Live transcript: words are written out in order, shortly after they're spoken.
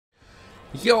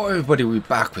Yo everybody, we're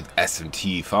back with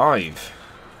SMT5.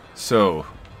 So,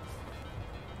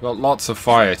 got lots of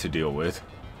fire to deal with.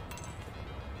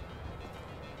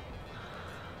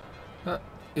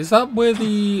 Is that where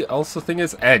the Elsa thing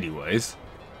is? Anyways.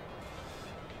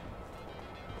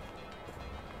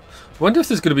 Wonder if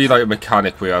there's going to be like a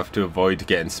mechanic we have to avoid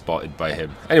getting spotted by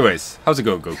him. Anyways, how's it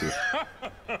going, Goku?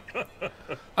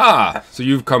 Ah, so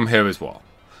you've come here as well.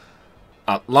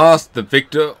 At last, the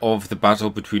victor of the battle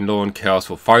between Law and Chaos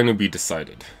will finally be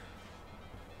decided.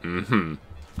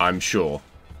 I'm sure.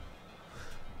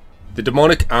 The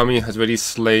demonic army has already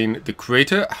slain the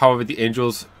creator, however the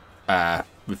angels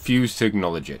refuse to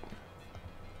acknowledge it.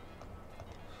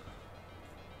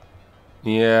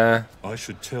 Yeah. I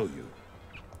should tell you.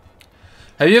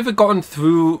 Have you ever given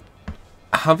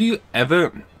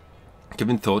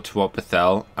thought to what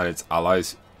Bethel and its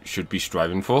allies should be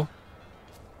striving for?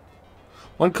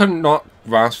 One cannot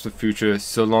grasp the future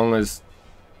so long as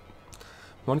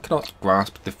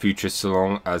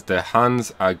their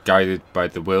hands are guided by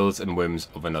the wills and whims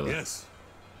of another. Yes.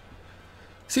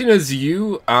 Seeing as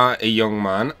you are a young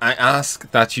man, I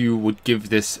ask that you would give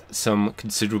this some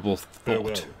considerable thought.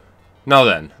 Farewell. Now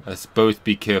then, let's both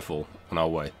be careful on our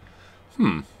way.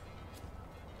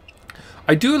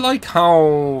 I do like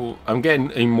how I'm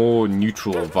getting a more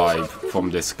neutral vibe from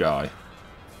this guy.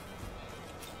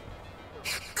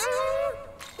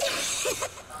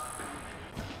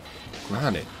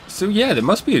 Granite. So yeah, there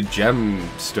must be a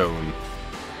gemstone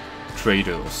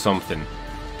trader or something.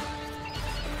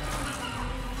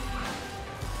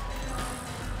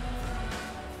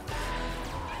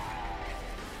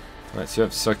 Right, so you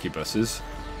have succubuses,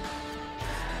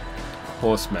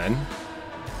 horsemen.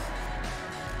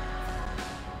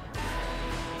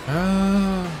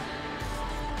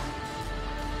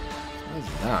 What is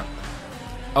that?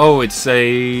 Oh, it's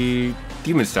a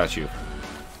demon statue.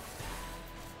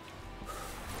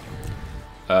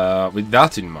 With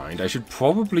that in mind, I should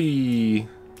probably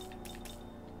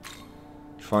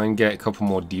try and get a couple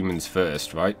more demons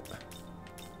first, right?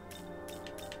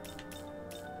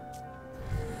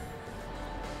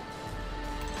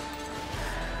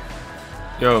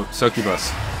 Yo,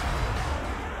 succubus.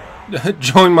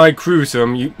 Join my crew so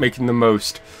I'm making the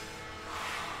most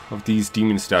of these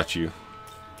demon statue.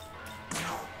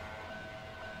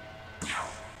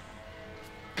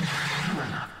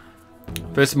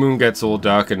 First moon gets all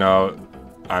dark and now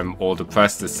I'm all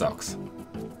depressed. This sucks.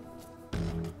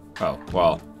 Oh,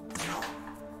 well.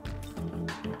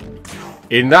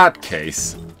 In that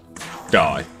case,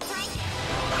 die.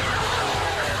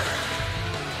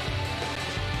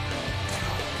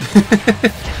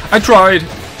 I tried!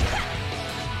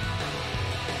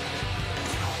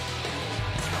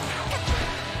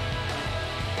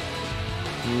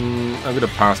 I'm gonna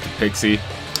pass to Pixie.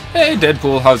 Hey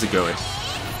Deadpool, how's it going?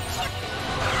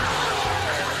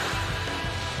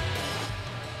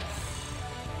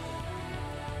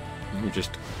 Let me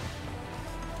just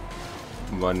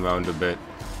run around a bit.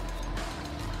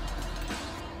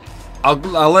 I'll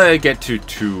let her get to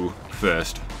 2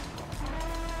 first.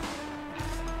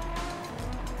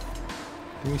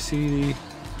 Can we see the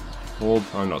orb?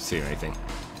 I'm not seeing anything.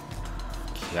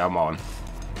 Come on.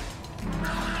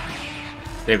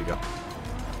 There we go.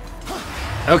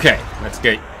 Okay, let's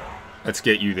get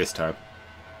you this time.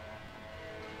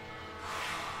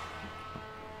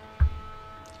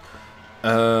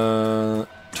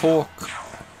 Talk.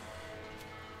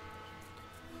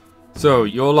 So,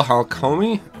 you're Laharl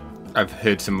Komi? I've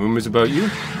heard some rumors about you.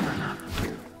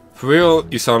 For real,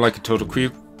 you sound like a total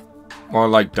creep.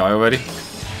 Wanna like die already?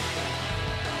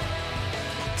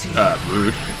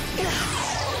 Rude.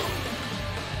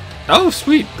 Oh,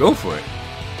 sweet, go for it.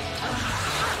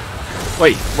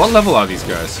 Wait, what level are these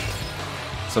guys?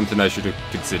 Something I should have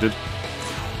considered.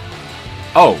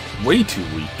 Oh, way too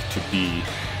weak to be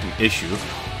an issue.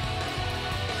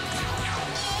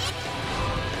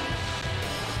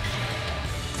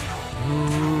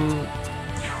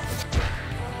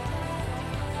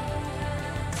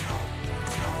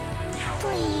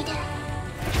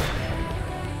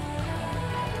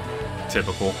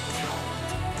 Typical.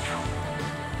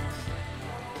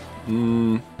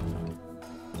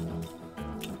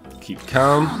 Keep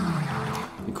calm.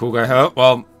 The cool guy hurt.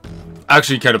 Well,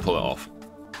 actually, kind of pull it off.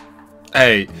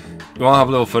 Hey, you want to have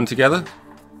a little fun together?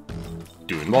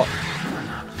 Doing what?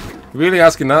 Really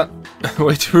asking that?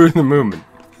 Way to ruin the moment.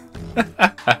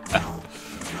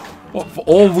 What, for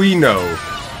all we know,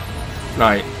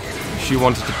 like, she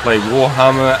wanted to play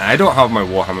Warhammer. I don't have my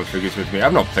Warhammer figures with me.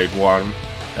 I've not played Warhammer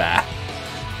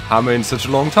in such a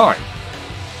long time.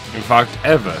 In fact,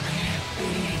 ever.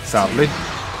 Sadly.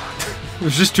 It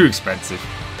was just too expensive.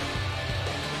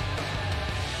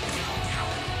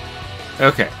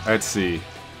 Okay, let's see.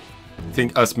 I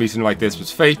think us meeting like this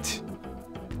was fate.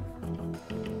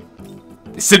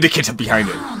 The Syndicate are behind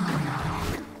it.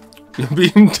 You're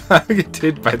being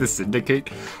targeted by the Syndicate?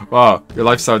 Wow, your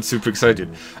life sounds super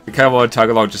exciting. I kind of want to tag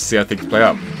along just to see how things play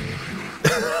out.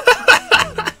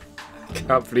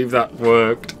 Can't believe that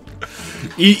worked.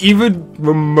 Even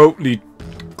remotely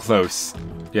close.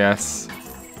 Yes.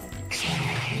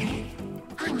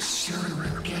 I'm sure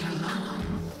we'll get along.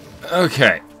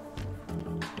 Okay.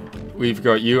 We've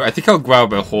got you. I think I'll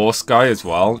grab a horse guy as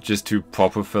well, just to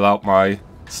proper fill out my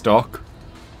stock.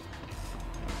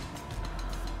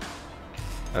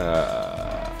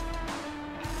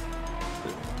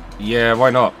 Yeah,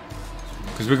 why not?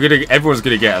 Because everyone's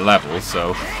gonna get a level,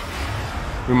 so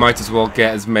we might as well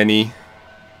get as many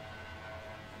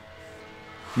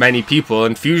people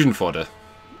in fusion fodder.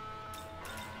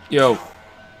 Yo.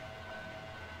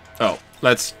 Oh,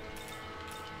 let's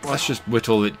just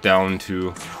whittle it down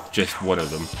to just one of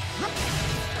them.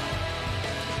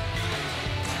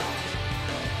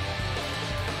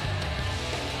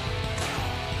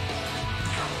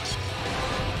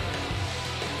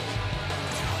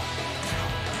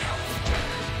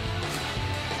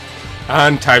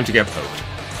 And time to get poked.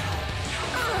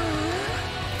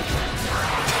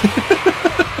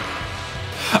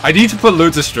 I need to put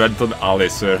loads of strength on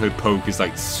Alice so her poke is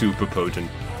like super potent.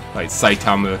 Like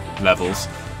Saitama levels.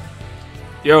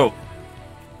 Yo!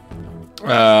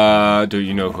 Do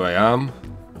you know who I am?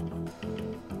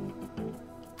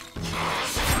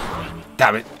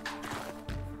 Damn it.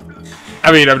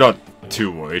 I mean, I'm not too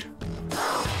worried.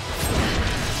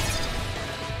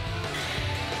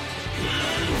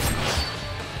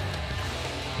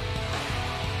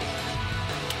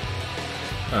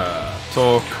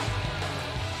 Talk.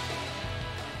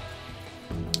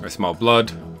 I smell blood.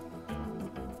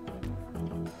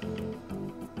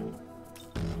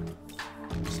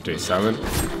 Stay silent.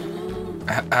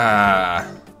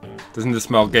 Doesn't the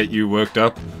smell get you worked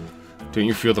up? Don't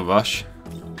you feel the rush?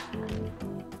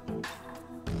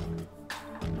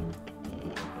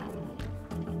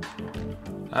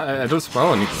 I don't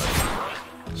smell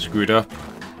anything. Screwed up.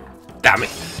 Damn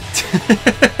it.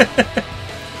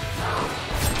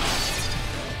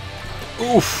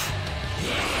 Oof.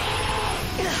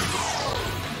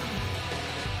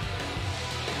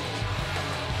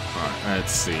 Alright,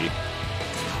 let's see.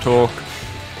 Talk.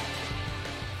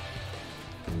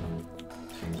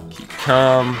 Keep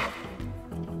calm.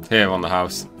 Here on the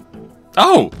house.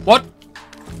 Oh! What?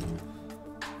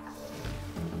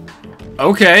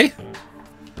 Okay.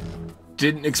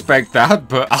 Didn't expect that,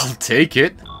 but I'll take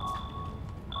it.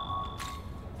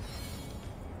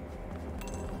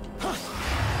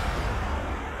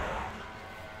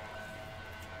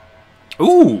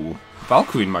 Ooh!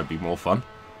 Valkyrie might be more fun.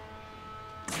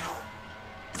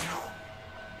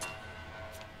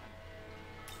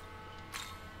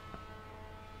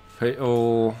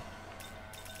 Fatal.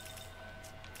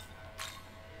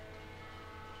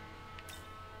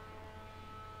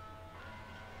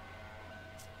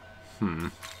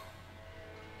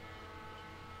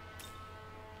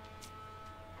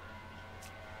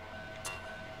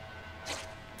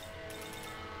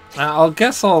 I'll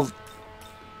guess I'll...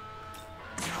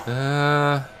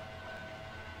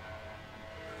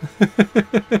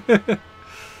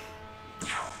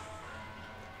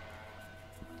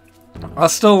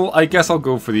 I guess I'll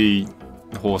go for the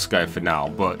horse guy for now,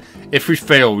 but if we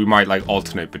fail, we might like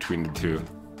alternate between the two.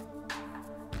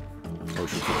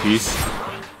 Potion for peace.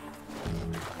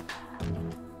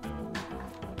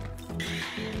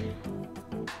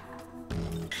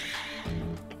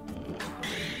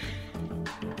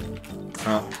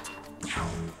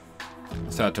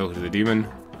 Start talking to the demon.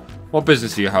 What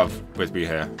business do you have with me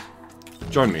here?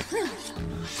 Join me.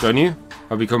 Join you?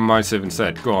 I'll become my servant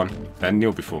instead. Go on, then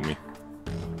kneel before me.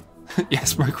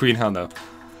 Yes, my queen, how no.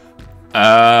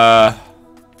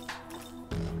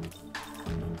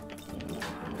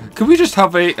 Could we just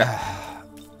have a...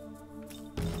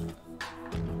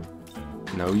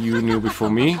 No, you kneel before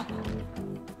me.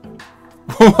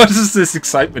 What is this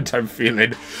excitement I'm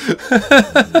feeling?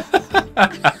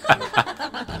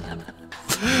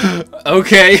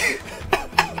 Okay.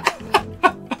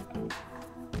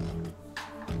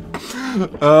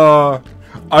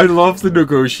 I love the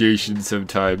negotiations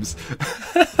sometimes.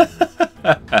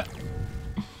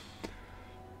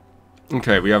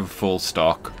 Okay, we have a full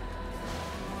stock.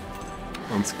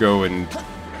 Let's go and...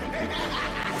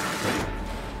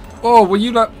 Oh, were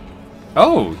you not...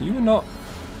 Oh, you were not...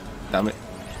 Damn it.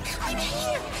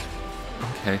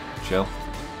 Okay, chill.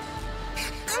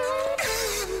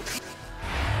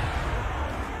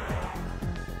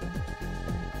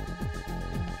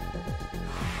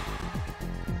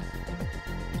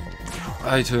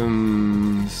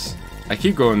 Items. I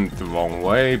keep going the wrong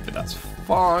way, but that's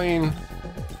fine.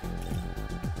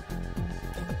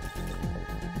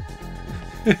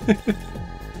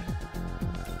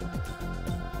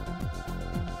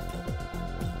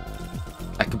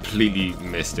 I completely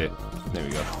missed it. There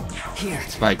we go. Here.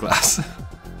 Spyglass.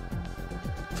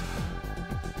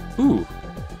 Ooh.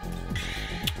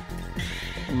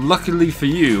 Luckily for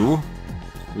you,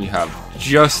 we have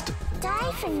just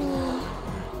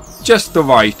the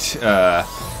right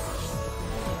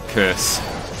curse.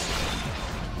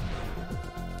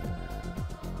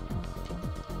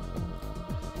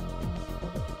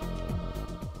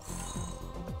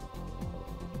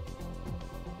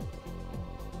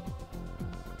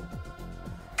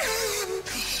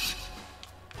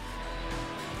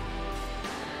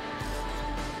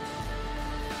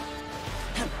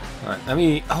 Alright, let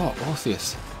me... Oh,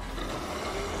 Orpheus.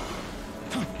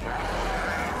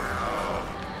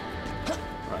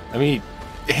 Right, let me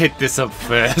hit this up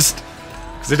first.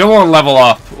 Because I don't want to level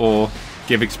up or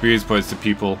give experience points to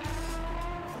people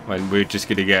when we're just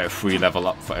going to get a free level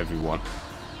up for everyone.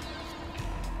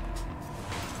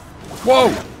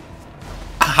 Whoa!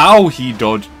 How he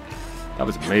dodged. That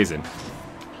was amazing.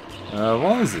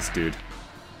 What is this dude?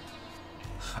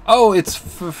 Oh, it's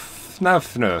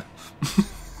Fnafner.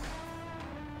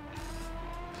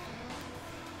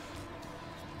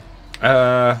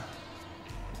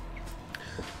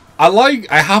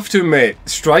 I have to admit,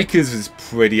 Strikers was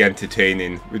pretty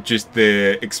entertaining with just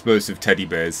the explosive teddy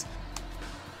bears.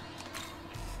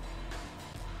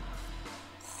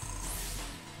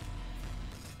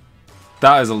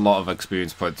 That is a lot of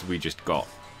experience points we just got.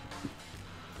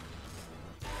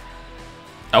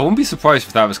 I wouldn't be surprised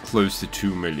if that was close to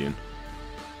 2 million.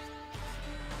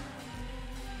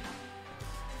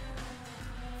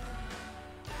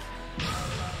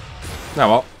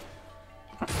 Now what?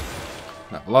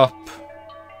 Level up.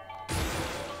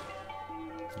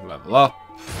 Level up.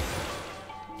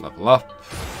 Level up.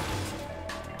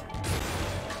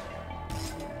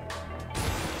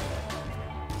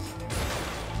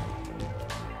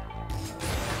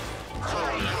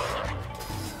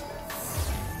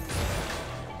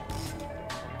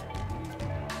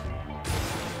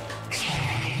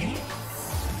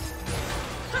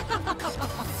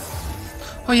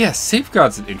 Oh yeah,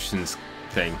 safeguard's an interesting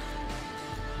thing.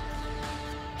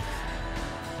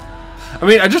 I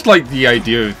mean, I just like the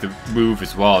idea of the move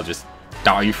as well, just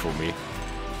die for me.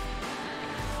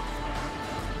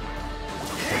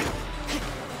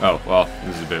 Oh, well,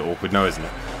 this is a bit awkward now, isn't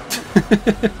it?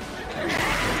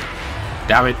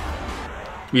 Damn it.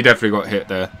 We definitely got hit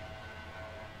there.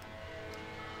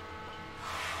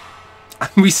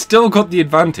 And we still got the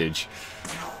advantage.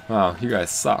 Wow, you guys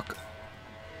suck.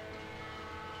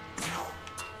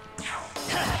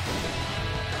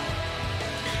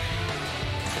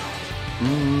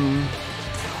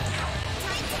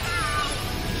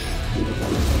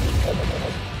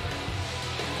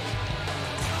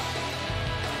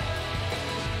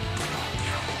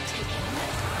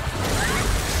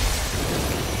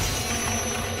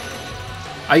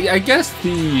 I guess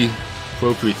the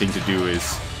appropriate thing to do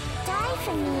is Die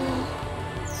for me.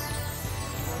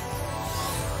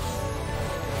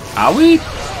 Are we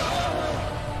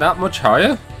that much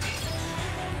higher?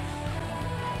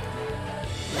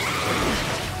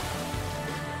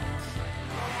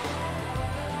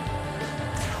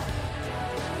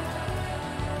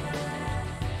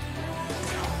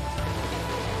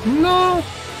 No.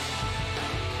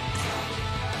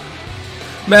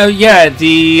 Well, yeah,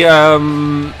 the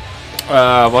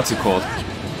what's it called?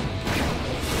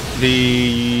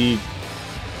 The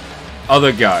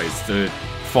other guys, the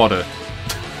fodder.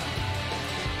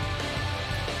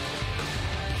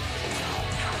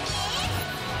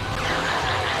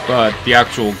 But the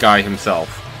actual guy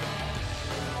himself.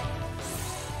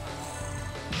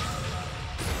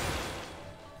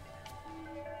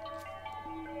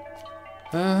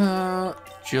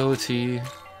 Agility.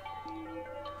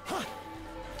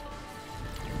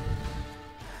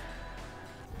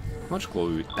 Much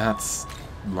glory. That's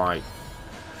right.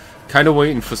 Kind of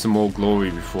waiting for some more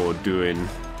glory before doing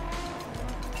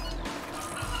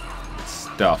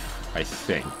stuff, I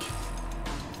think.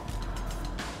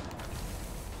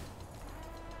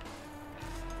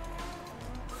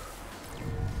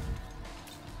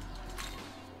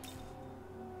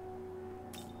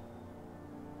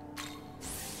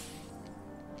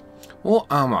 What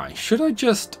am I? Should I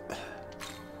just...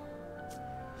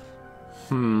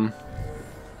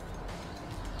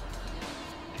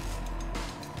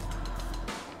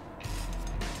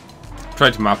 Try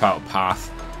to map out a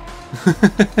path.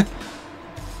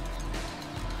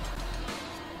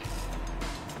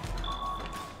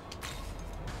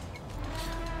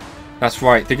 That's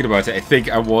right, thinking about it, I think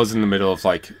I was in the middle of,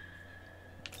 like,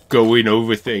 going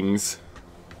over things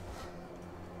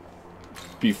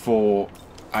before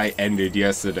I ended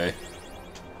yesterday.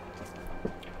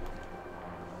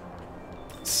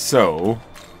 So,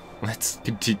 let's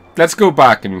continue. Let's go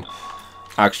back and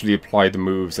actually apply the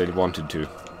moves I wanted to.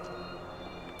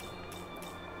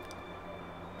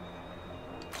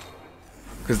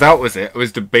 Because that was it. I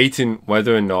was debating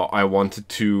whether or not I wanted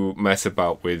to mess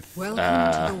about with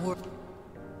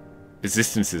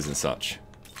resistances and such.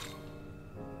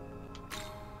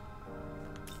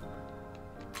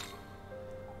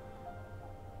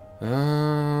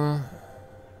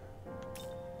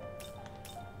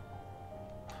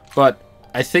 But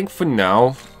I think for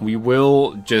now, we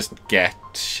will just get...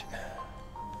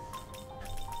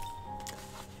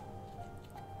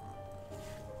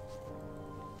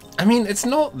 I mean, it's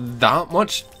not that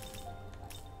much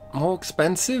more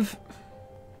expensive.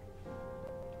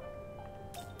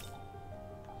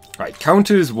 Right,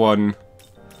 counters 1.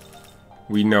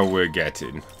 We know we're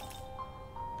getting.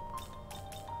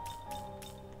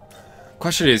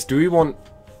 Question is, do we want...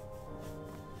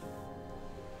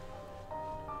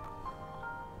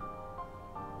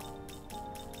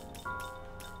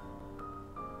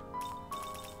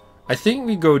 I think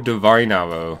we go Divine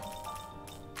Arrow.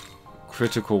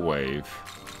 Critical Wave.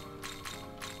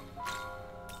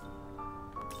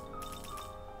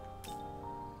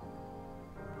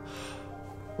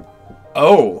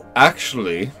 Oh,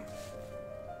 actually...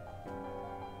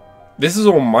 This is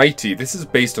Almighty. This is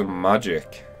based on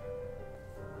magic.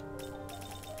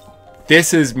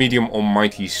 This is Medium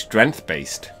Almighty Strength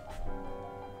based.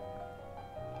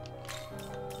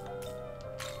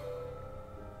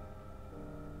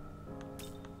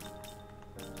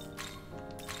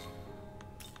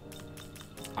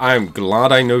 I'm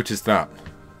glad I noticed that.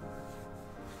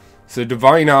 So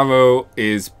Divine Arrow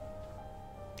is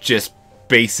just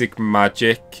basic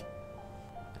magic.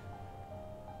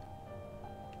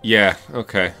 Yeah,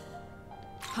 okay.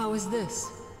 How is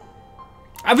this?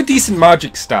 I have a decent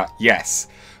magic stat, yes.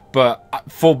 But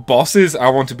for bosses, I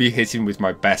want to be hitting with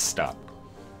my best stat.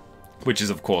 Which is,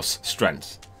 of course,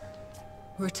 strength.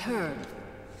 Return.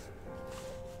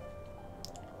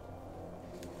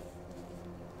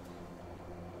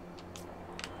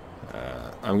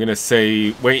 I'm gonna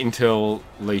say wait until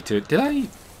later. Did I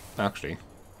actually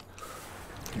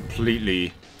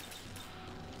completely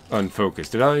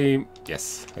unfocused? Did I?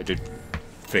 Yes, I did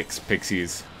fix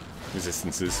Pixie's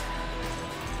resistances.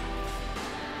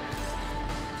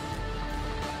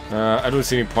 I don't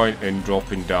see any point in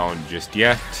dropping down just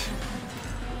yet.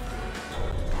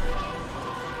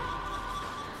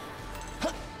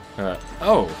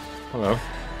 Oh, hello.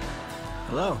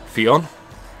 Hello. Fion?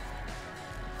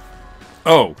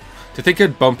 Oh, to think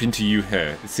I'd bump into you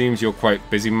here. It seems you're quite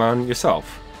busy man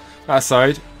yourself. That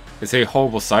aside, it's a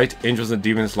horrible sight, angels and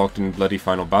demons locked in bloody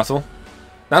final battle.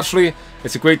 Naturally,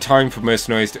 it's a great time for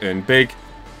mercenaries to earn big,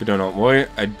 but do not worry,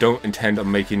 I don't intend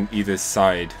on taking either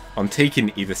side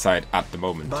at the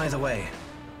moment. By the way.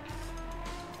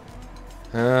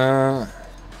 That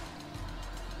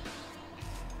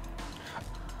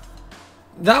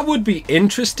would be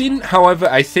interesting, however,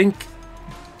 I think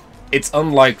it's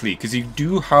unlikely, because you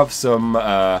do have some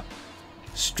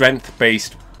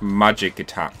strength-based magic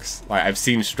attacks. Like, I've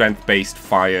seen strength-based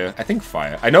fire. I think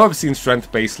fire. I know I've seen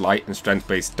strength-based light and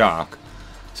strength-based dark.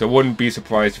 So I wouldn't be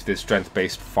surprised if there's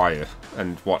strength-based fire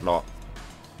and whatnot.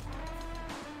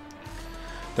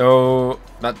 Though,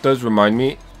 that does remind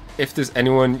me, if there's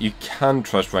anyone you can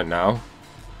trust right now,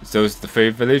 it's those at the Fey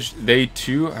Village. They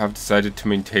too have decided to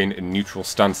maintain a neutral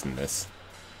stance in this.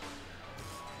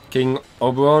 King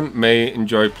Oberon may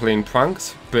enjoy playing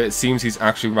pranks, but it seems he's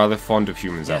actually rather fond of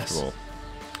humans after all.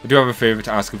 I do have a favour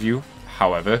to ask of you,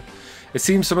 however. It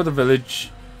seems some at the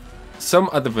village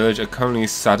are currently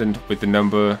saddled with a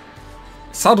number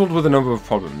of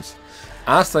problems.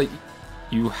 Ask that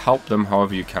you help them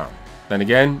however you can. Then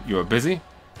again, you are busy.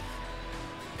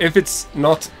 If it's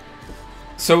not...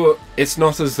 So, it's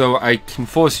not as though I can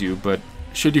force you, but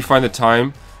should you find the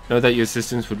time, know that your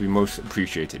assistance would be most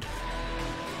appreciated.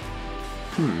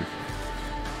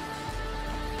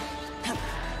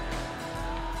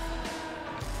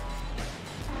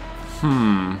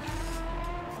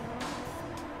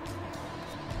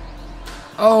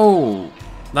 Oh,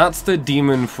 that's the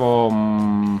demon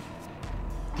from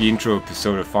the intro of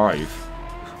Persona 5.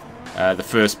 The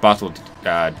first battle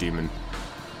demon.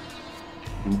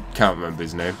 Can't remember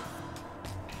his name.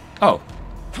 Oh.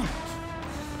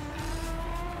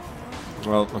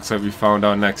 Well, looks like we found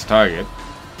our next target.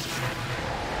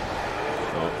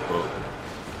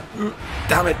 Oh.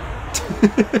 Damn it!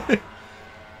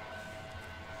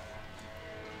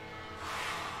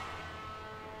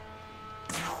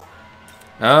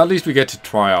 At least we get to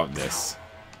try out this.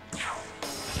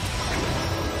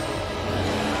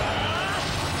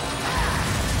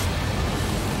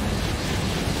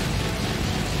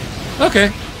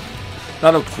 Okay.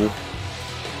 That looked cool.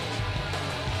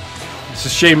 It's a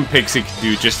shame Pixie can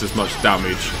do just as much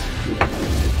damage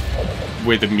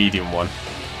with a medium one.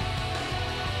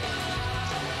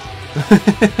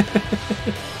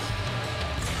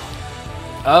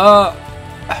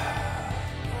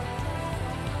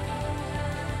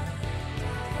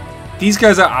 These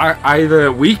guys are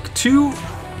either weak to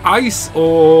ice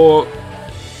or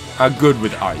are good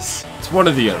with ice. It's one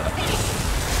or the other.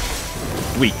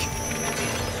 Weak.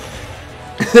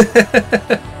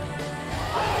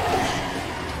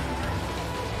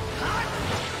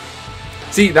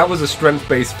 See, that was a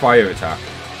strength-based fire attack.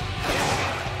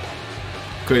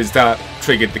 Because that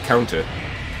triggered the counter.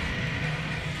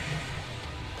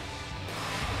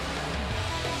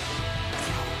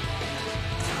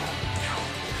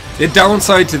 The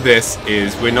downside to this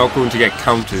is we're not going to get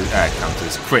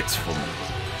crits from it.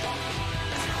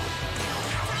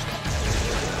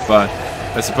 But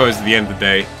I suppose at the end of the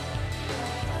day,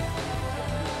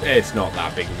 it's not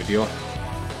that big of a deal.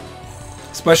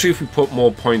 Especially if we put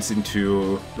more points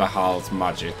into Laharl's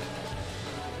magic.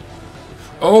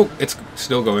 Oh, it's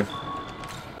still going.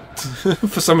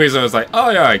 For some reason I was like,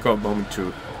 oh yeah, I got a moment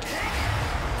to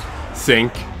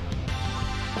think.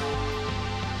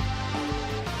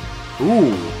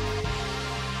 Ooh.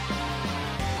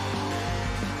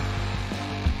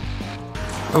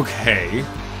 Okay.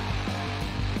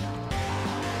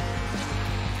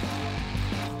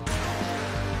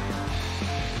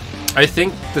 I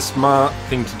think the smart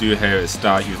thing to do here is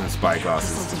start using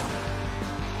spyglasses.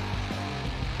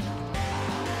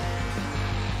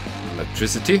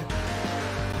 Electricity.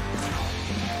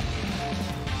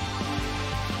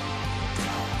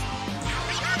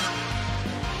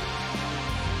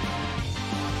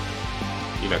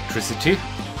 Electricity.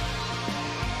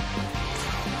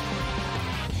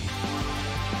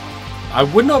 I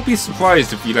would not be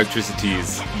surprised if electricity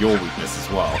is your weakness as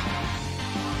well.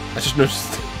 I just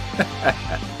noticed.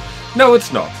 No,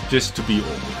 it's not. Just to be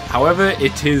awkward. However,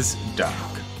 it is dark.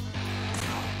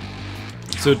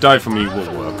 So die for me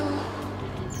will work.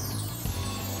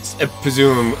 I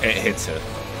presume it hits her.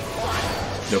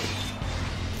 Nope.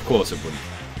 Of course it wouldn't.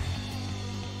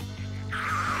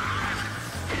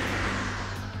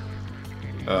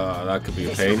 That could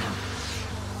be a pain.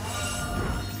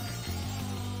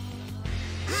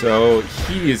 So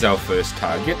he is our first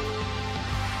target.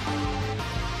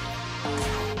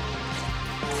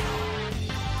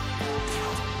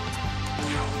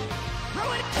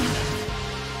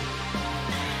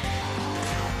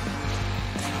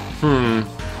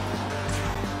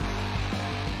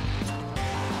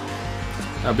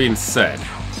 That being said,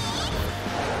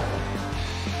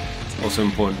 it's also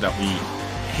important that we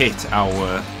hit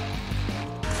our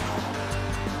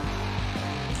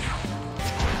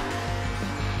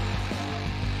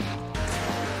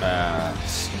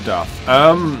stuff.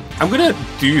 I'm gonna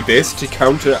do this to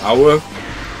counter our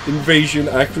invasion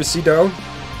accuracy down.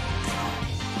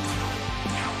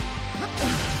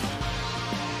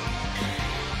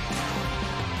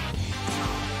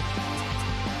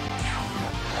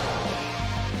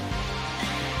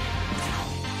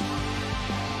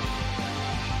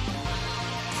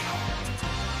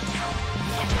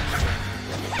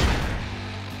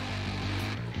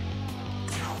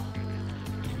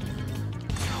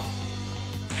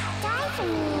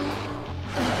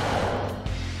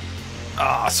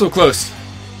 So close.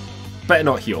 Better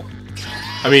not heal.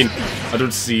 I mean, I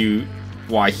don't see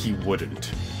why he wouldn't.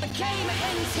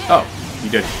 Oh, he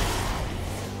did.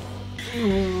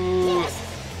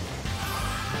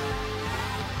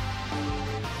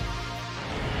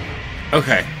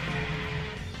 Okay.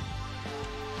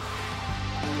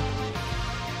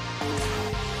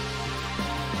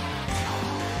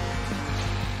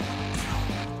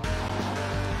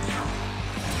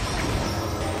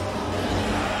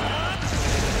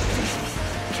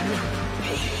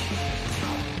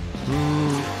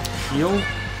 Heal?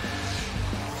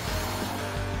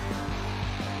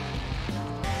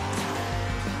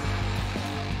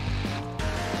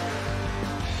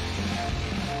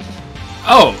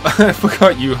 Oh, I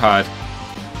forgot you had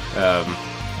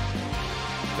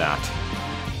that.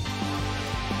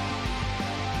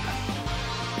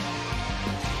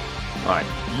 Alright,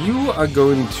 you are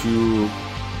going to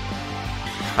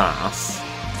pass.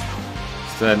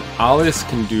 So then Alice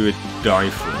can do a die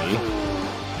for me.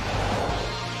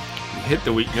 Hit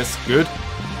the weakness, good.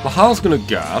 Laharl's gonna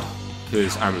guard,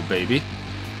 because I'm a baby.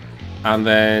 And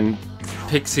then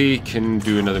Pixie can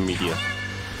do another meteor.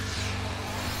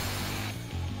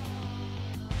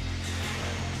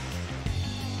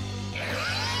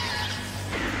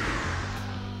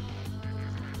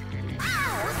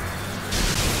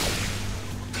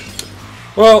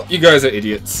 Well, you guys are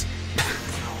idiots.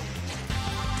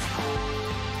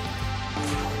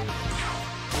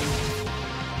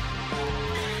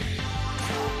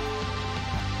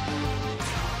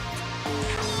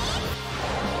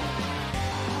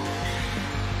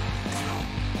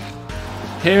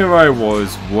 Here I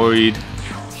was worried.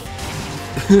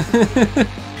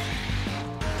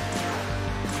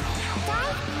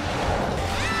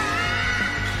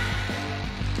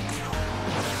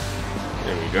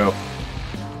 There we go.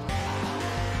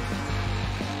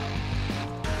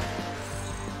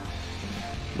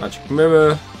 Magic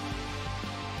mirror.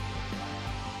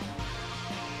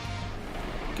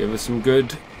 Give us some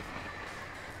good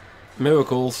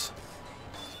miracles.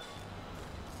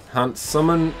 Enhance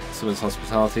summon, summons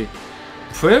hospitality,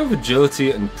 prayer of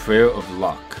agility, and prayer of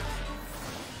luck.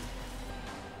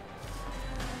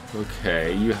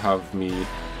 Okay, you have me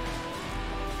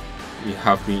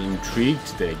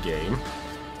intrigued there, game.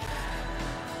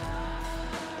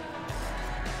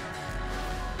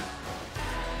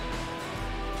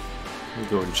 Let me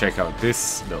go and check out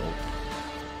this though.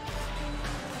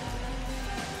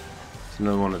 It's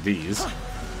another one of these.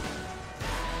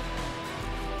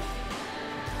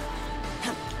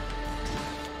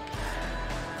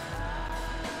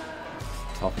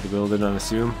 Top of the building, I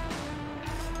assume.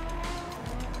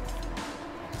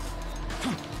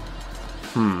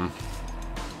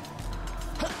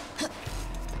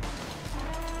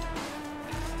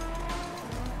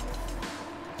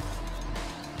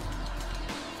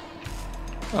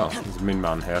 Oh, there's a Min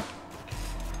Man here.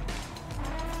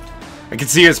 I can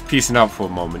see us piecing out for a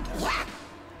moment.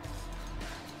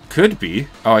 Could be.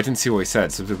 Oh, I didn't see what he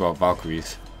said. Something about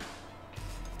Valkyries.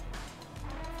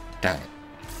 Damn it.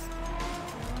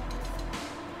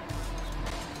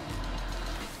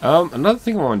 Another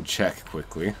thing I want to check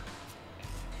quickly.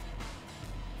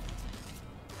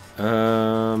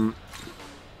 Yeah,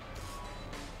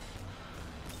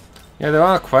 there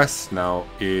are quests now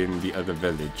in the other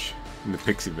village, in the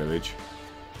Pixie village.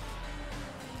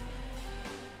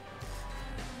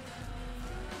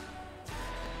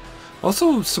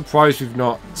 Also surprised we've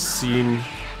not seen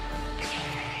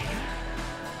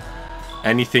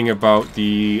anything about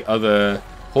the other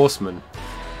horsemen.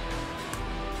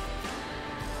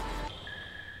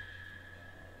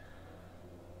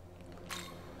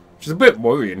 Which is a bit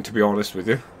worrying, to be honest with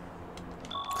you.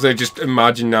 Because I just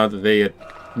imagine now that they are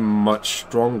much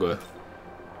stronger.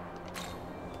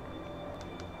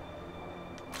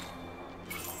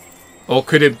 Or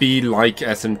could it be like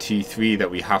SMT3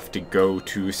 that we have to go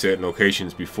to certain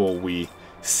locations before we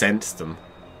sense them?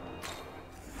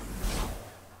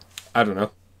 I don't know.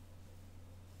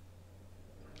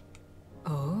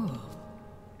 Oh.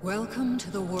 Welcome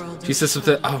to the world. She says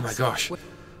something. Oh my gosh.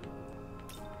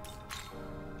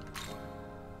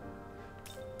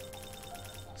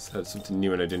 Said something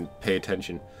new and I didn't pay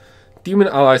attention. Demon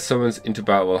ally summons into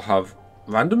battle will have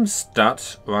random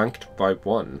stats ranked by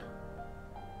 1.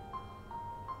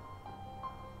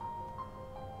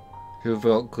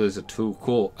 Valkyries are too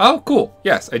cool. Oh, cool.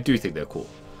 Yes, I do think they're cool.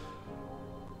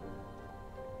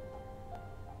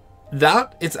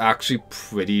 That is actually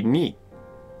pretty neat.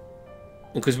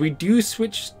 Because we do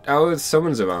switch our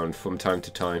summons around from time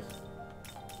to time.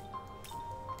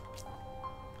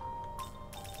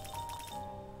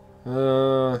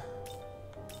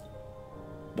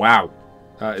 Wow.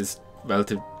 That is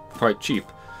relatively quite cheap.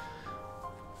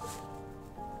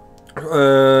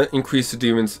 Increase the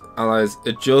demon's allies'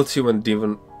 agility when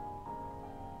demon.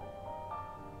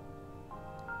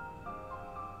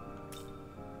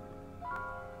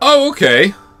 Oh,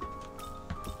 okay.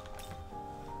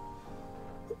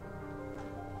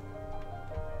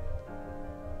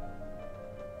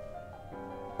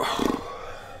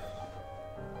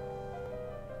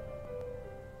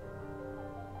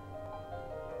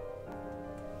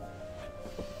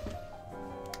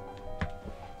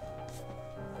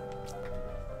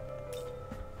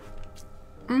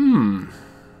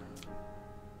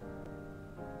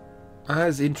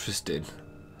 As interesting.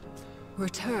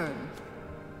 Return.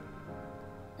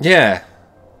 Yeah.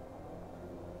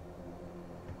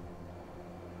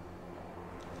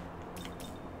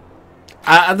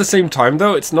 At the same time,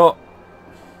 though, it's not.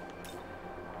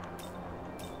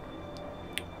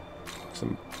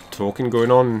 Some talking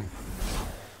going on.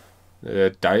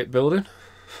 Diet building.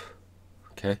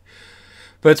 Okay.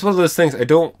 But it's one of those things, I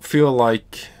don't feel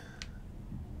like.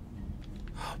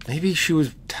 Maybe she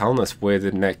was telling us where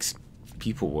the next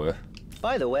people were.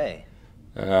 By the way,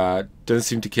 doesn't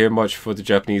seem to care much for the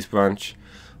Japanese branch,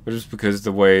 which is because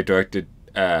the way directed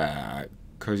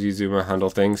Kozizuma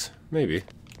handled things. Maybe.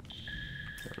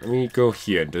 Let me go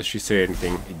here. Does she say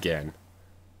anything again?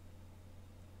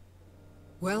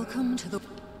 Welcome to the...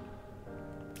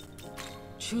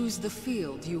 Choose the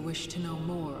field you wish to know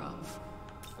more of.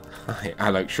 I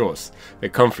like shorts. They're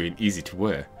comfy and easy to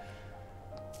wear.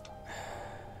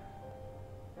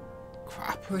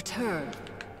 Crap. Return.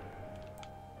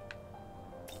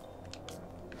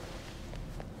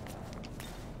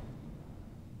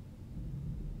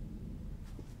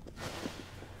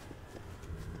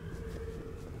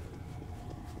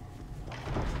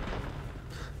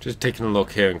 Just taking a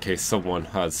look here in case someone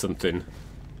has something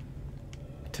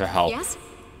to help. Yes?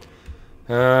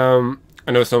 I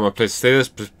know it's not my place to say this,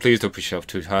 but please don't push yourself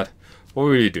too hard. What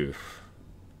will you do?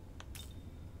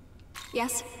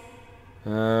 Yes?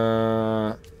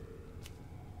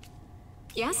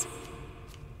 Yes?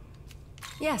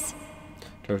 Yes.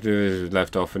 Doctor is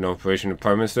left off in Operation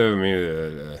Prime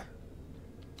Minister.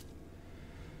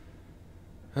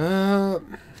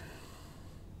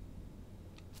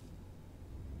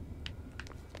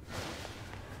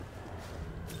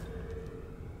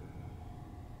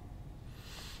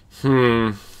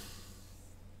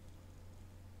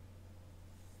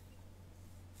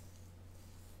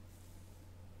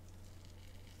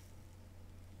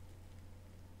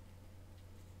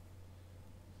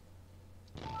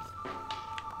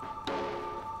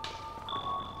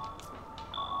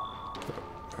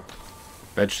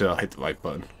 Eventually I'll hit the like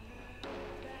button.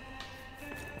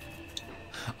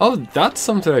 Oh, that's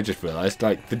something I just realized.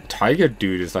 Like, the tiger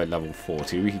dude is like level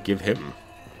 40. We could give him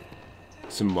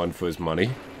some one for his money.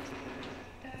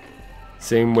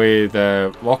 Same with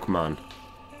Rockman.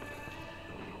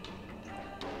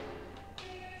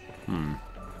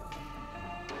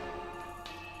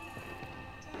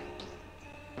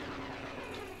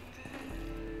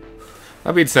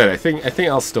 That being said, I think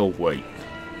I'll still wait.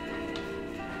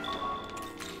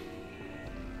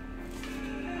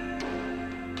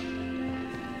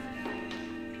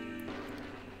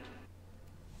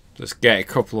 Just get a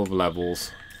couple of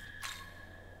levels.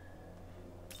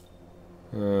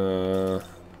 No,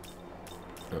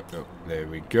 there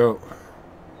we go.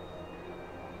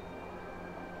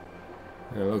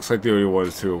 It looks like the only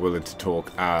ones who are willing to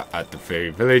talk are at the fairy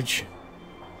village.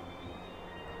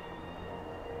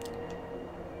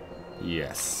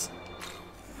 Yes.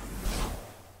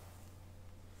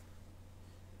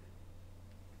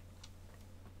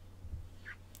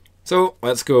 So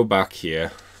let's go back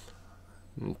here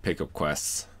and pick up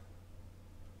quests.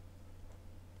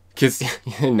 Cause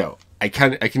no, I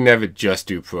can never just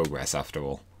do progress after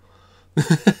all.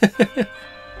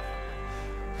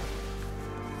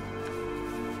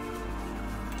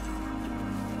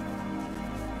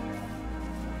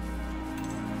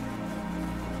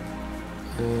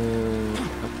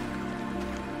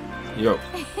 Yo.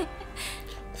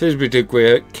 Frisbee took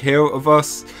great care of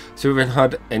us, so we haven't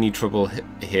had any trouble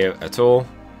here at all.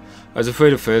 I was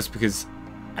afraid at first because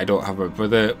I don't have my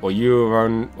brother or you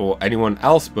around or anyone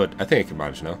else, but I think I can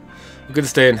manage now. I'm going to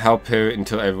stay and help here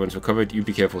until everyone's recovered. You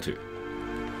be careful too.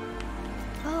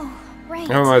 Oh, right.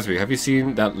 That reminds me, have you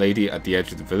seen that lady at the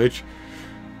edge of the village?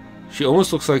 She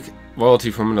almost looks like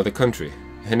royalty from another country.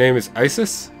 Her name is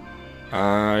Isis.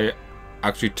 I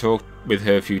actually talked with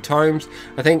her a few times.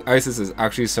 I think Isis is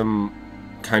actually some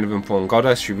kind of important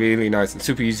goddess. She's really nice and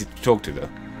super easy to talk to though.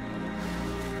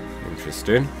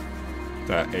 Interesting.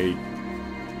 That a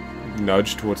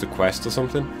nudge towards a quest or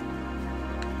something?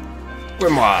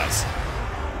 Grimoires!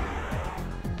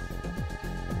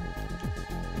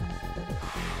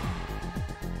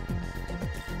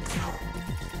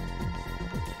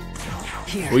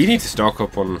 Here. We need to stock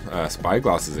up on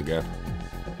spyglasses again.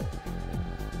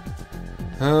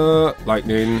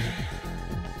 Lightning.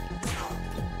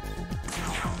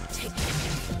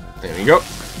 There we go.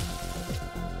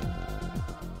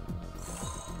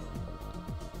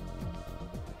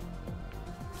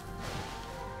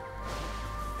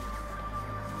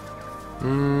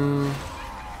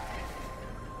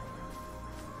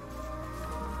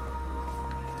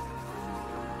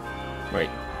 Wait.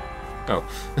 Oh.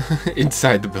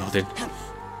 Inside the building.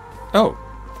 Oh.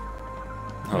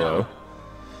 Hello.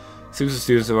 Seems the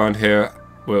students around here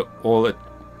were all it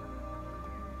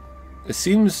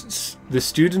seems the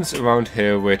students around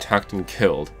here were attacked and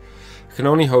killed. I can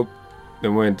only hope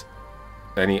there weren't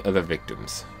any other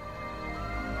victims.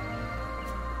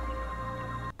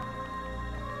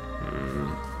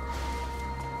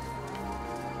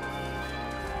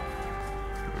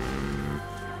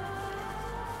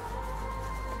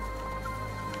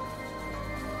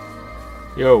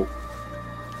 Yo.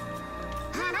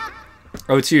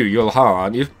 Oh, it's you. You're Laharl,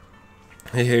 aren't you?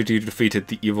 I heard you defeated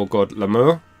the evil god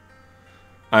Laharl.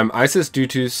 I'm Isis. Due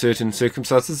to certain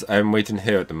circumstances, I am waiting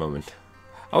here at the moment.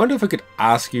 I wonder if I could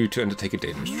ask you to undertake a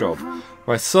dangerous job.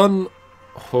 My son,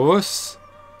 Horus,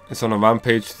 is on a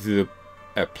rampage through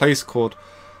a place called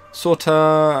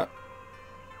Sota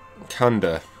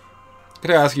Kanda.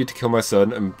 Could I ask you to kill my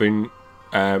son and bring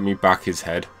me back his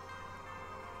head?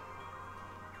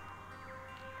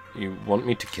 You want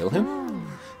me to kill him?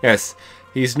 Yes,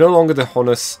 he's no longer the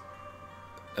Horus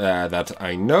that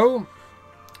I know.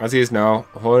 As he is now,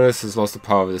 Horus has lost the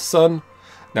power of his son.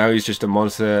 Now he's just a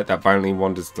monster that violently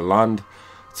wanders the land.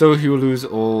 So he will lose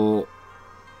all.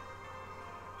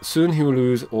 Soon he will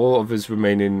lose all of his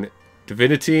remaining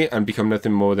divinity and become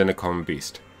nothing more than a common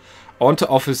beast. I want to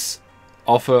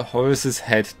offer Horus's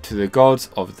head to the gods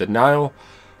of the Nile.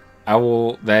 I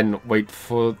will then wait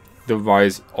for the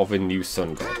rise of a new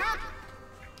sun god.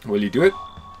 Will you do it?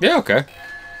 Yeah, okay.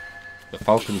 The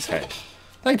falcon's head.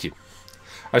 Thank you.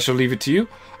 I shall leave it to you.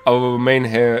 I will remain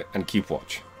here and keep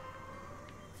watch.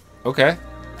 Okay.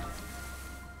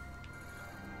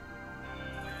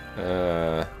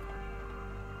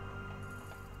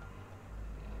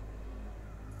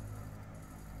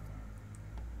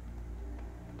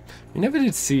 We never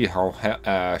did see how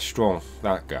strong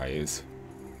that guy is.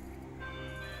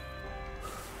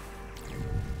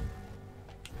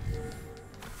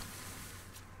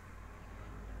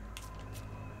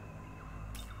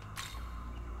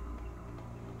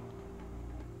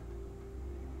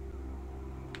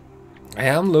 I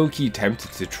am low-key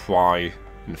tempted to try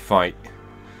and fight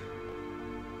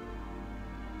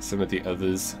some of the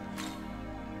others.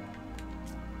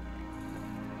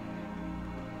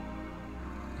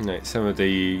 Like some of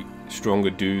the stronger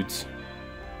dudes.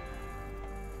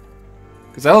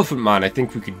 Because Elephant Man I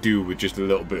think we could do with just a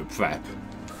little bit of prep.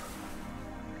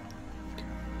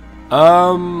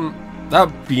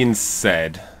 That being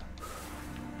said,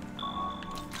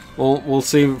 we'll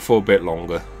save it for a bit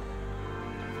longer.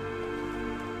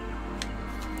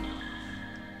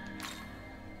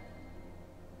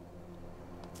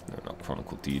 No, not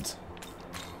Chronicle Deeds.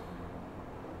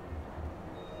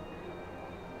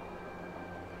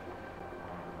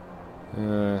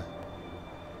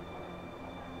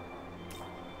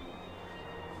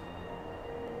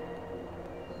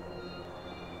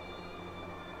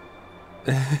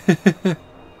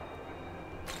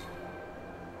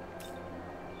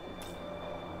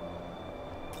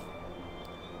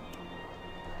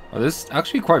 Oh, there's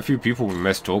actually quite a few people we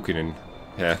missed talking in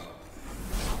here.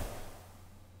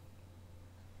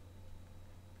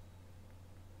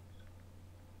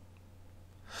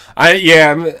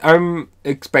 I'm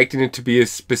expecting it to be a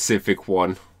specific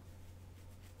one.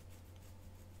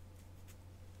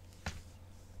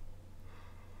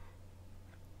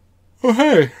 Oh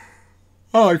hey,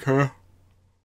 I like her.